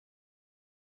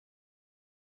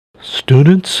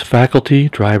Students, faculty,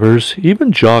 drivers,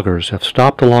 even joggers have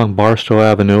stopped along Barstow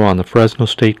Avenue on the Fresno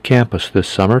State campus this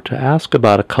summer to ask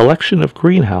about a collection of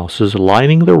greenhouses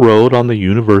lining the road on the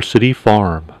university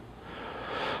farm.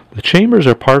 The chambers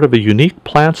are part of a unique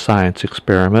plant science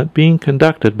experiment being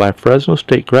conducted by Fresno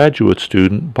State graduate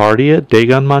student Bardia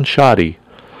Degan-Manshadi,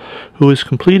 who is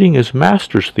completing his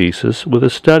master's thesis with a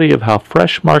study of how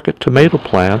fresh market tomato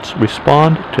plants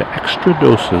respond to extra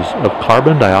doses of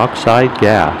carbon dioxide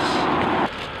gas.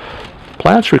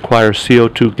 Plants require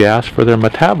CO2 gas for their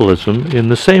metabolism in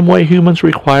the same way humans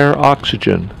require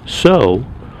oxygen. So,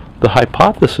 the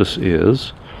hypothesis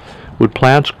is, would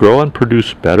plants grow and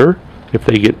produce better if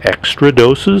they get extra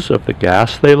doses of the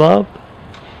gas they love?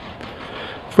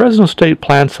 Fresno State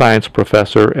plant science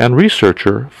professor and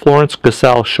researcher Florence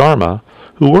Gasal-Sharma,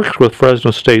 who works with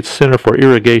Fresno State's Center for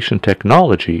Irrigation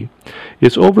Technology,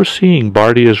 is overseeing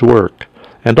Bardia's work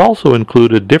and also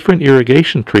included different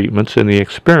irrigation treatments in the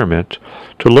experiment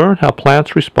to learn how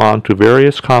plants respond to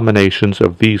various combinations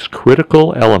of these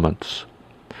critical elements.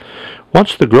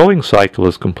 Once the growing cycle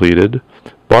is completed,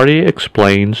 Bardia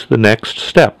explains the next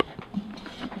step.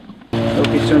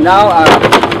 Okay, so now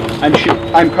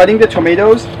I'm cutting the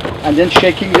tomatoes and then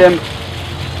shaking them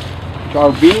to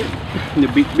our bean, the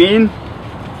big bean,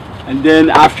 and then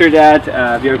after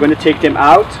that we are going to take them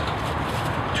out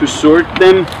to sort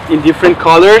them in different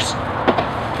colors,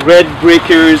 red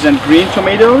breakers and green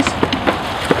tomatoes,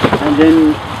 and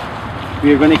then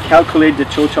we are going to calculate the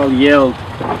total yield.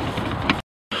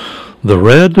 The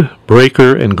red,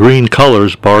 breaker, and green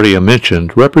colors Bardia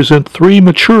mentioned represent three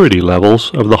maturity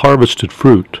levels of the harvested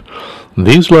fruit.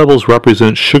 These levels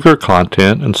represent sugar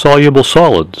content and soluble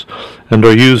solids and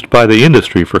are used by the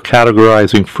industry for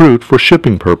categorizing fruit for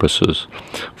shipping purposes.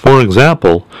 For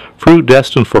example, fruit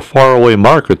destined for faraway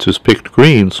markets is picked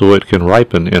green so it can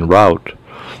ripen en route.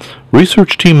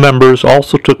 Research team members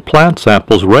also took plant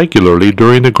samples regularly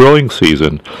during the growing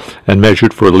season and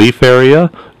measured for leaf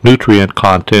area, nutrient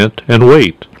content, and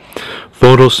weight.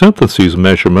 Photosynthesis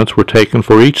measurements were taken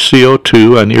for each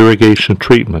CO2 and irrigation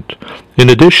treatment. In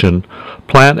addition,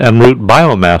 plant and root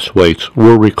biomass weights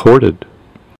were recorded.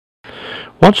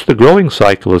 Once the growing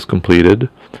cycle is completed,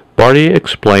 Bardia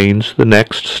explains the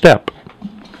next step.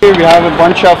 Here we have a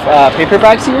bunch of paper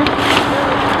bags here.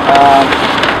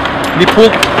 We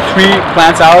pulled 3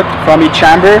 plants out from each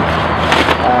chamber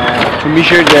to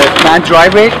measure the plant dry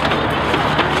weight.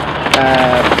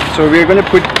 So we're going to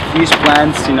put these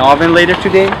plants in the oven later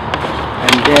today,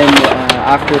 and then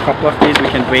after a couple of days we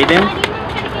can weigh them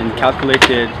and calculate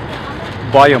the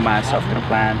biomass of the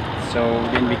plant. So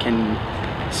then we can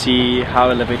see how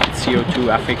elevated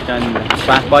CO2 affects on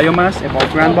plant biomass,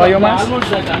 above ground biomass.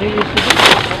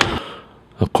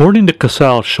 According to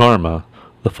Gasal-Sharma,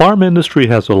 the farm industry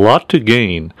has a lot to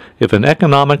gain if an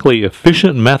economically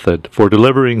efficient method for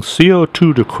delivering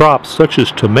CO2 to crops such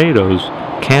as tomatoes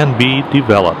can be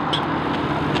developed.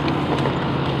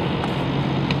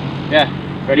 Yeah,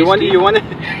 ready? You want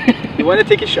to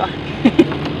take a shot?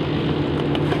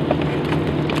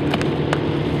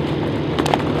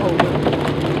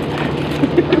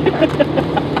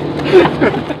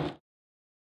 Oh.